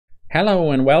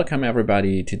Hello and welcome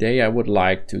everybody. Today I would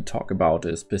like to talk about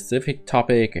a specific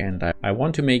topic, and I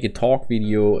want to make a talk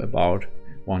video about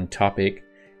one topic,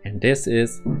 and this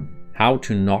is how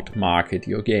to not market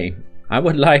your game. I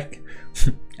would like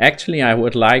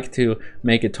to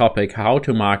make a topic how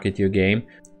to market your game,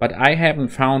 but I haven't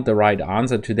found the right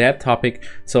answer to that topic,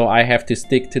 so I have to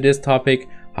stick to this topic,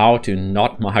 how to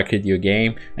not market your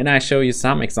game. And I show you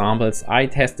some examples I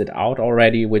tested out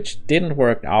already which didn't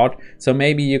work out, so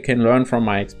maybe you can learn from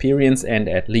my experience and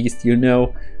at least you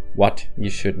know what you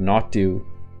should not do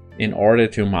in order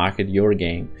to market your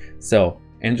game. So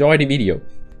enjoy the video.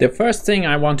 The first thing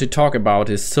I want to talk about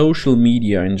is social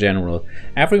media in general.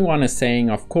 Everyone is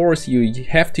saying, of course, you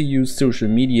have to use social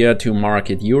media to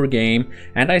market your game,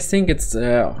 and I think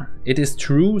it is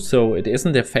true, so it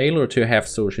isn't a failure to have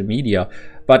social media,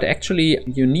 but actually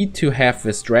you need to have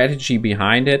a strategy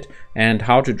behind it and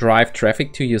how to drive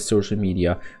traffic to your social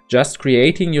media. Just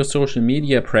creating your social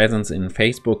media presence in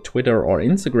Facebook, Twitter or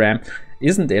Instagram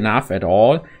isn't enough at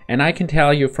all, and I can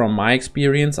tell you from my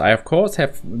experience, I of course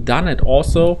have done it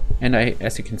also, and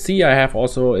as you can see, I have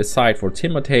also a site for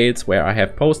Timber Tales where I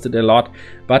have posted a lot,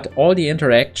 but all the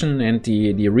interaction and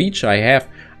the reach I have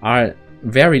are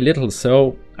very little.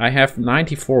 So I have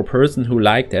 94 persons who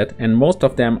like that, and most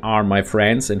of them are my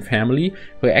friends and family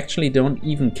who actually don't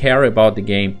even care about the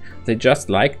game. They just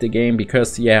like the game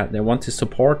because, yeah, they want to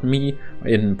support me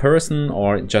in person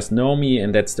or just know me,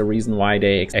 and that's the reason why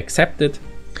they accepted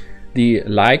the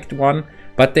liked one,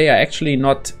 but they are actually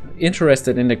not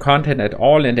interested in the content at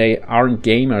all, and they aren't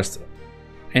gamers.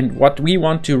 And what we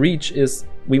want to reach is,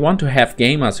 we want to have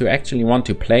gamers who actually want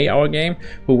to play our game,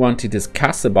 who want to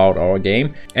discuss about our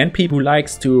game, and people who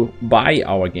likes to buy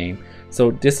our game.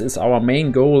 So this is our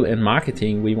main goal in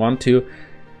marketing. We want to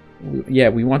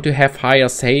have higher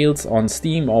sales on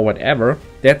Steam or whatever.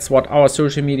 That's what our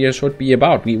social media should be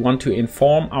about. We want to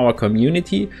inform our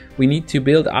community. We need to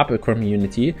build up a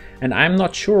community, and I'm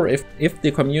not sure if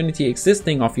the community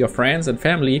existing of your friends and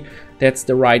family, that's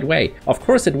the right way. Of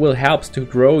course it will help to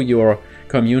grow your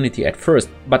community at first,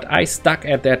 but I stuck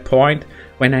at that point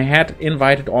when I had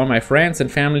invited all my friends and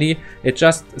family. It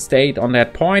just stayed on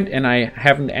that point and I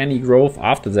haven't any growth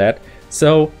after that.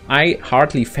 So I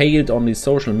hardly failed on the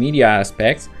social media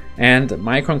aspects, and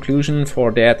my conclusion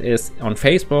for that is, on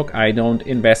Facebook I don't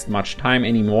invest much time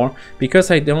anymore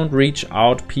because I don't reach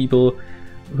out people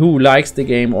who likes the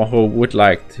game or who would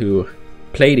like to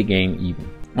play the game even.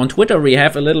 On Twitter we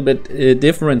have a little bit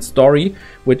different story,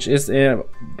 which is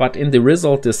but in the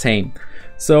result the same.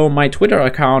 So my Twitter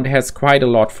account has quite a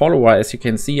lot of followers. As you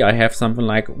can see, I have something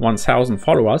like 1000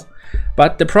 followers.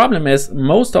 But the problem is,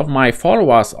 most of my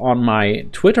followers on my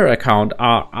Twitter account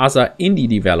are other indie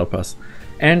developers.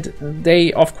 And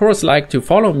they of course like to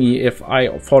follow me if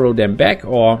I follow them back,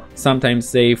 or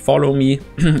sometimes they follow me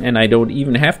and I don't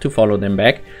even have to follow them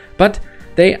back. But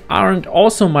they aren't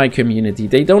also my community.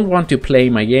 They don't want to play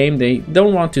my game. They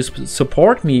don't want to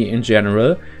support me in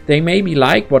general. They maybe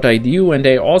like what I do, and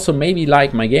they also maybe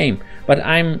like my game, but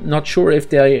I'm not sure if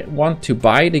they want to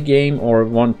buy the game or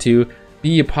want to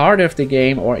be a part of the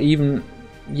game, or even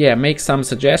make some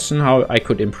suggestion how I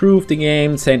could improve the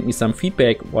game, send me some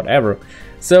feedback, whatever.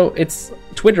 So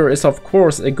Twitter is of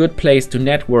course a good place to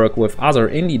network with other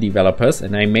indie developers,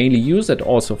 and I mainly use it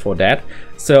also for that.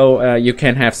 So you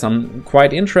can have some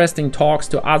quite interesting talks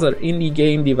to other indie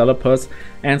game developers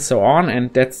and so on,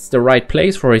 and that's the right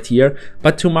place for it here.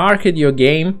 But to market your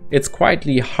game, it's quite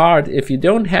hard if you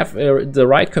don't have the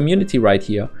right community right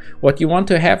here. What you want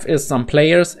to have is some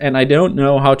players, and I don't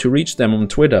know how to reach them on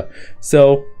Twitter.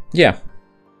 So yeah,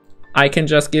 I can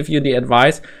just give you the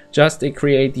advice, just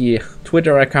create the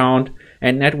Twitter account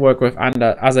and network with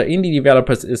other indie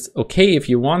developers is okay if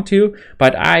you want to,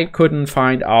 but I couldn't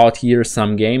find out here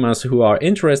some gamers who are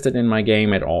interested in my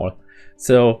game at all.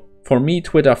 So for me,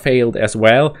 Twitter failed as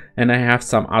well, and I have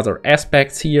some other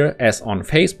aspects here as on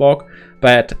Facebook,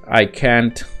 but I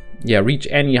can't reach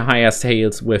any higher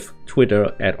sales with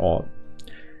Twitter at all.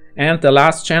 And the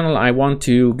last channel I want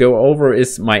to go over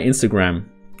is my Instagram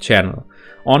channel.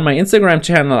 On my Instagram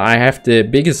channel I have the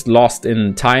biggest loss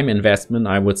in time investment,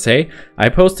 I would say. I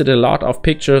posted a lot of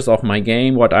pictures of my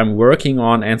game, what I'm working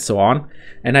on and so on,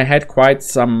 and I had quite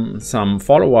some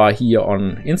follower here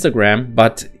on Instagram,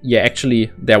 but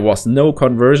actually there was no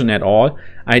conversion at all.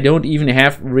 I don't even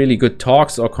have really good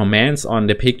talks or comments on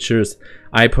the pictures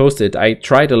I posted. I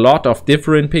tried a lot of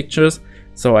different pictures.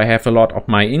 So I have a lot of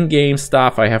my in-game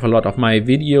stuff, I have a lot of my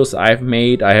videos I've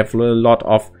made, I have a lot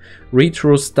of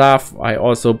retro stuff, I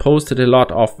also posted a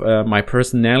lot of my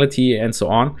personality and so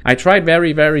on. I tried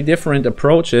very different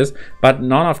approaches, but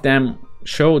none of them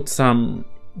showed some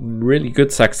really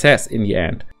good success in the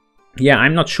end. Yeah,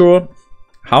 I'm not sure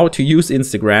how to use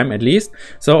Instagram at least,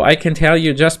 so I can tell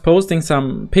you just posting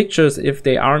some pictures, if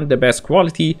they aren't the best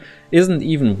quality, isn't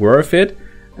even worth it.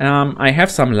 I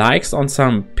have some likes on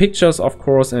some pictures, of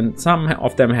course, and some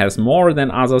of them has more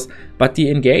than others, but the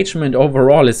engagement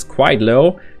overall is quite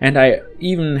low, and I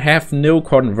even have no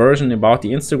conversion about the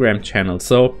Instagram channel.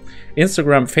 So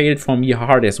Instagram failed for me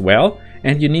hard as well,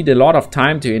 and you need a lot of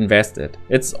time to invest it.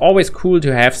 It's always cool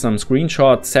to have some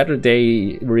screenshots,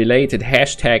 Saturday related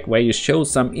hashtag where you show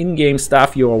some in-game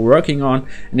stuff you are working on,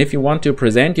 and if you want to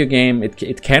present your game,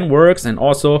 it can work. And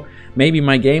also maybe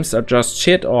my games are just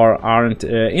shit or aren't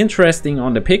interesting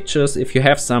on the pictures. If you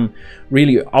have some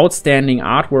really outstanding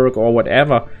artwork or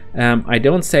whatever, I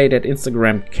don't say that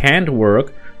Instagram can't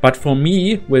work, but for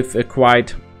me, with a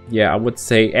quite, yeah, I would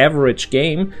say average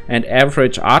game and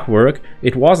average artwork,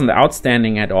 it wasn't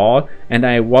outstanding at all, and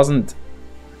I wasn't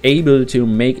able to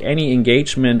make any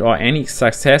engagement or any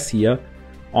success here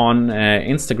on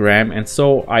Instagram, and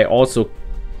so I also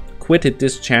quitted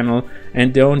this channel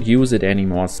and don't use it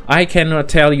anymore. I cannot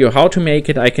tell you how to make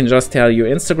it, I can just tell you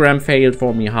Instagram failed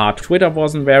for me hard, Twitter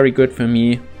wasn't very good for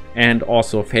me, and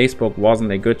also Facebook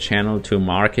wasn't a good channel to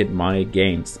market my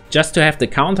games. Just to have the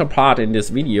counterpart in this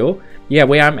video, yeah,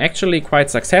 where I'm actually quite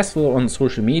successful on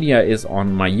social media is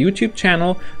on my YouTube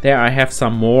channel. There I have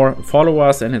some more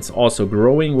followers, and it's also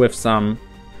growing with some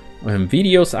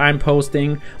videos I'm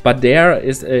posting, but there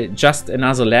is just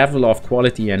another level of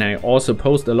quality, and I also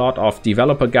post a lot of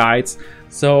developer guides,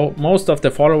 so most of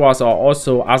the followers are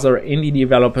also other indie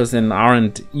developers and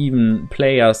aren't even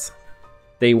players.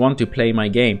 They want to play my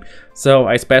game, so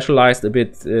I specialized a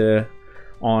bit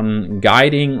on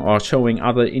guiding or showing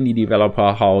other indie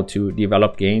developer how to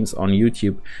develop games on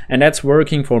YouTube, and that's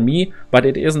working for me, but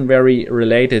it isn't very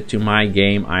related to my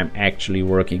game I'm actually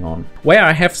working on. Where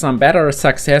I have some better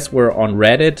success were on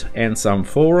Reddit and some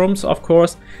forums, of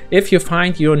course. If you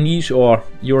find your niche or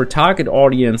your target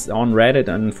audience on Reddit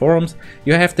and forums,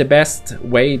 you have the best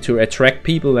way to attract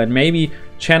people and maybe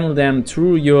channel them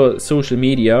through your social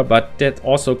media, but that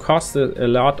also costs a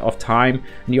lot of time,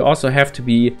 and you also have to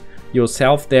be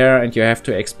yourself there, and you have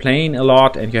to explain a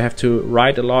lot, and you have to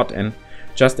write a lot, and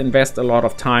just invest a lot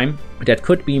of time. That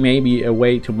could be maybe a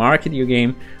way to market your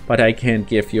game, but I can't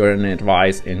give you an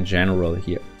advice in general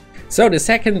here. So the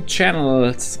second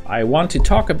channels I want to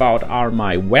talk about are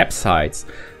my websites.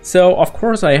 So of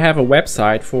course I have a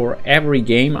website for every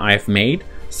game I've made.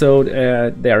 So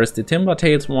there is the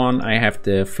Timbertales one, I have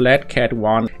the Flatcat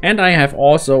one, and I have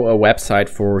also a website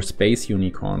for Space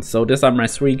Unicorns. So these are my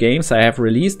 3 games I have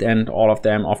released, and all of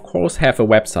them of course have a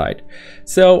website.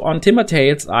 So on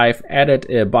Timbertales I've added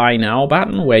a buy now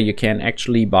button where you can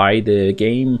actually buy the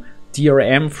game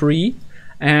DRM free,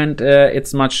 and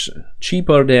it's much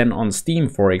cheaper than on Steam,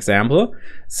 for example.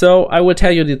 So I will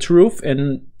tell you the truth,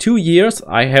 in 2 years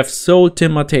I have sold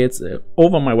Timbertales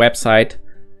over my website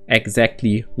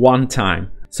exactly 1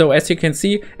 time. So as you can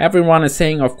see, everyone is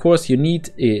saying of course you need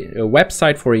a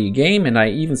website for your game, and I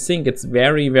even think it's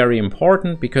very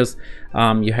important, because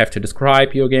you have to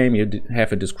describe your game, you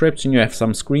have a description, you have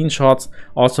some screenshots.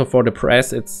 Also for the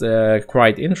press it's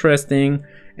quite interesting,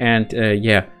 and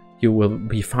yeah, you will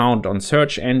be found on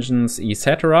search engines,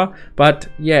 etc. But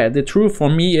yeah, the truth for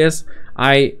me is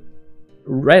I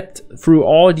read through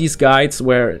all these guides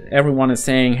where everyone is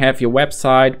saying have your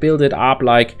website, build it up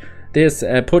like this,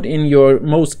 put in your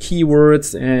most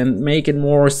keywords and make it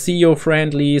more SEO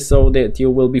friendly so that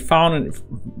you will be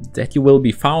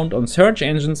found on search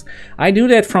engines. I do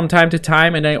that from time to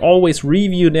time, and I always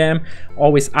review them,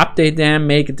 always update them,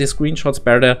 make the screenshots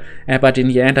better, but in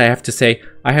the end I have to say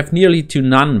I have nearly to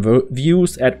none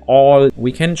views at all.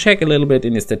 We can check a little bit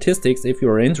in the statistics if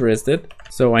you're interested.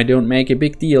 So I don't make a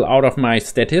big deal out of my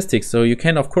statistics, so you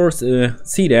can of course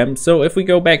see them. So if we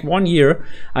go back 1 year,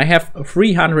 I have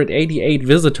 388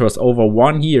 visitors over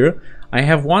 1 year. I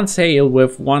have 1 sale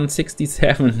with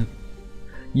 167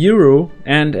 euro,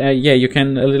 and yeah, you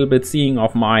can a little bit seeing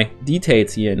of my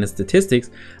details here in the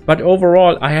statistics, but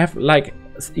overall I have like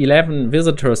 11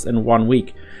 visitors in 1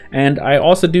 week. And I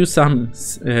also do some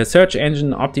search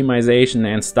engine optimization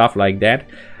and stuff like that,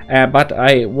 but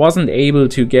I wasn't able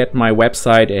to get my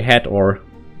website ahead, or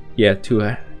yeah,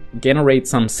 to generate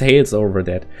some sales over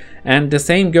that. And the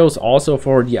same goes also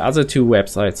for the other 2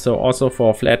 websites. So also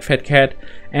for Flatcat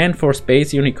and for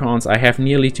Space Unicorns I have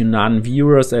nearly to none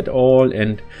viewers at all,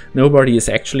 and nobody is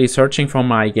actually searching for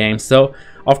my game. So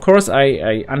of course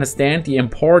I understand the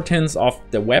importance of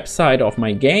the website of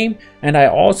my game, and I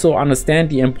also understand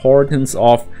the importance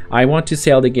of I want to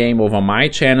sell the game over my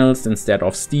channels instead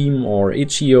of Steam or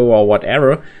itch.io or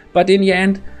whatever. But in the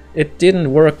end, it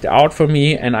didn't work out for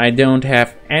me, and I don't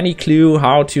have any clue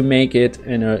how to make it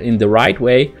in the right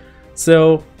way.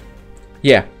 So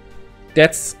yeah,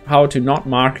 that's how to not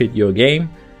market your game.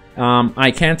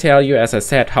 I can't tell you, as I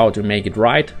said, how to make it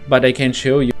right, but I can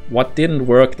show you what didn't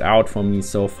work out for me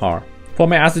so far. For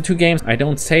my other two games, I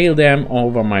don't sell them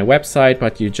over my website,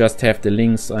 but you just have the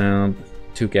links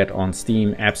to get on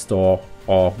Steam, App Store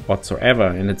or whatsoever,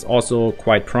 and it's also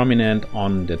quite prominent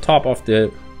on the top of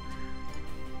the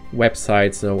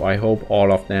website, so I hope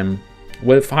all of them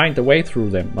will find a way through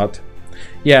them. But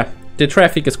yeah, the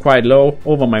traffic is quite low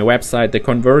over my website, the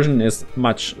conversion is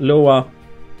much lower,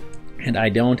 and I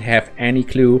don't have any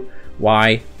clue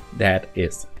why that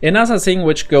is. Another thing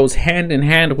which goes hand in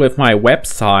hand with my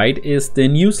website is the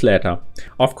newsletter.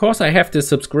 Of course, I have the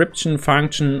subscription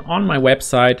function on my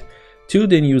website to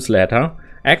the newsletter.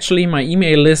 Actually, my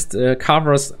email list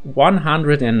covers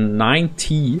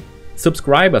 190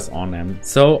 subscribers on them.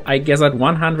 So I gathered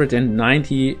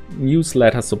 190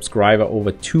 newsletter subscriber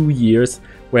over 2 years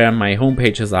where my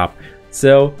homepage is up.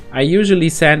 So I usually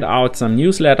send out some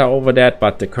newsletter over that,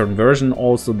 but the conversion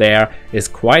also there is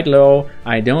quite low.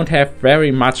 I don't have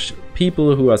very much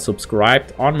people who are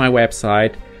subscribed on my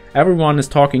website. Everyone is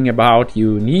talking about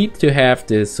you need to have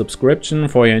the subscription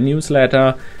for your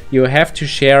newsletter. You have to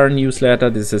share a newsletter.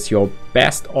 This is your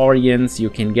best audience you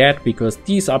can get, because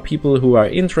these are people who are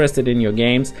interested in your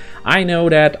games. I know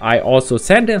that. I also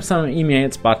send them some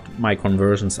emails, but my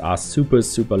conversions are super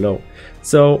low.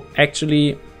 So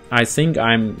actually, I think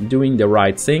I'm doing the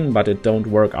right thing, but it don't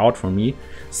work out for me.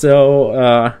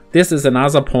 So this is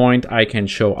another point I can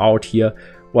show out here,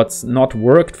 what's not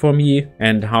worked for me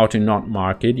and how to not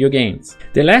market your games.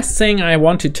 The last thing I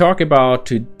want to talk about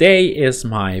today is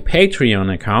my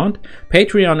Patreon account.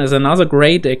 Patreon is another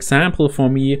great example for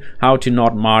me how to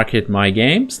not market my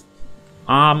games.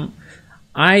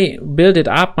 I built it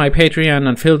up, my Patreon,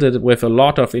 and filled it with a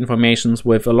lot of information,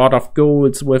 with a lot of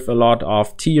goals, with a lot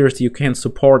of tiers you can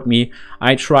support me.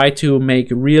 I try to make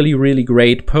really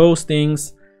great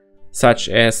postings, such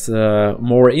as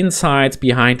more insights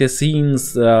behind the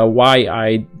scenes, why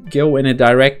I go in a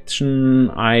direction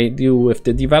I do with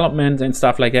the development and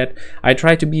stuff like that. I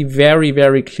try to be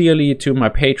very clearly to my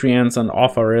Patreons and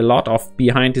offer a lot of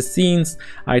behind the scenes.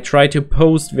 I try to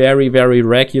post very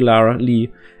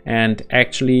regularly, and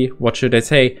actually, what should I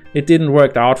say, it didn't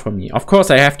work out for me. Of course,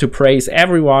 I have to praise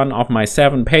every one of my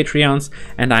 7 Patreons,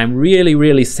 and I'm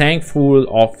really thankful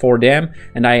for them,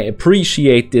 and I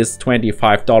appreciate this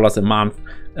 $25 a month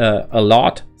a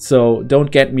lot. So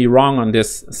don't get me wrong on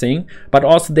this thing, but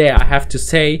also there I have to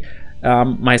say,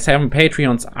 my 7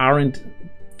 Patreons aren't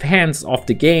fans of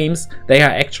the games, they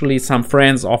are actually some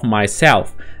friends of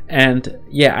myself. And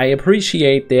yeah, I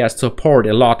appreciate their support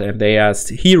a lot, and they are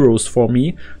heroes for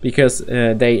me, because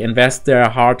they invest their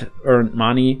hard-earned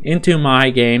money into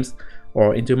my games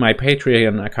or into my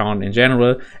Patreon account in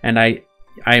general, and I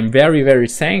am very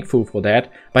thankful for that.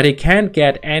 But I can't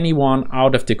get anyone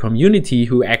out of the community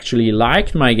who actually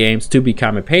liked my games to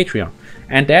become a Patreon,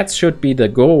 and that should be the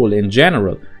goal in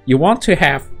general. You want to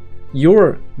have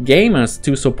your gamers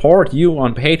to support you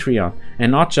on Patreon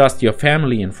and not just your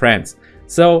family and friends.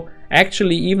 So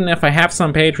actually, even if I have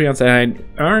some Patreons and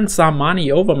I earn some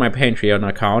money over my Patreon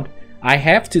account, I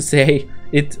have to say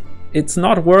it's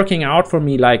not working out for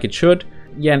me like it should.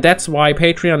 Yeah, and that's why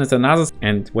Patreon is another,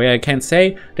 and where I can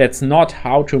say that's not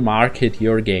how to market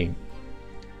your game.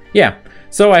 Yeah,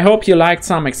 so I hope you liked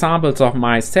some examples of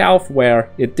myself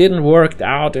where it didn't work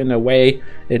out in a way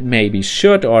it maybe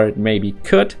should or it maybe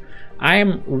could.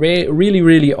 I'm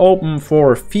really open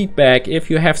for feedback. If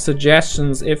you have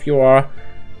suggestions, if you are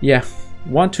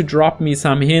want to drop me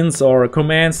some hints or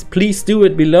comments, please do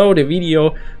it below the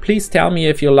video. Please tell me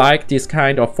if you like this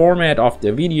kind of format of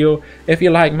the video. If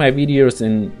you like my videos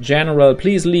in general,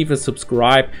 please leave a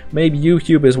subscribe. Maybe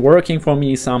YouTube is working for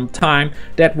me sometime.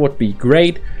 That would be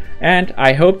great. And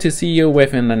I hope to see you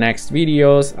within the next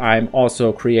videos. I'm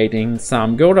also creating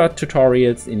some Godot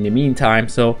tutorials in the meantime,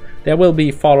 so there will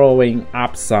be following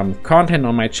up some content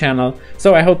on my channel.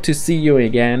 So I hope to see you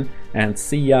again, and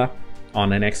see ya on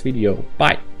the next video.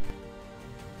 Bye.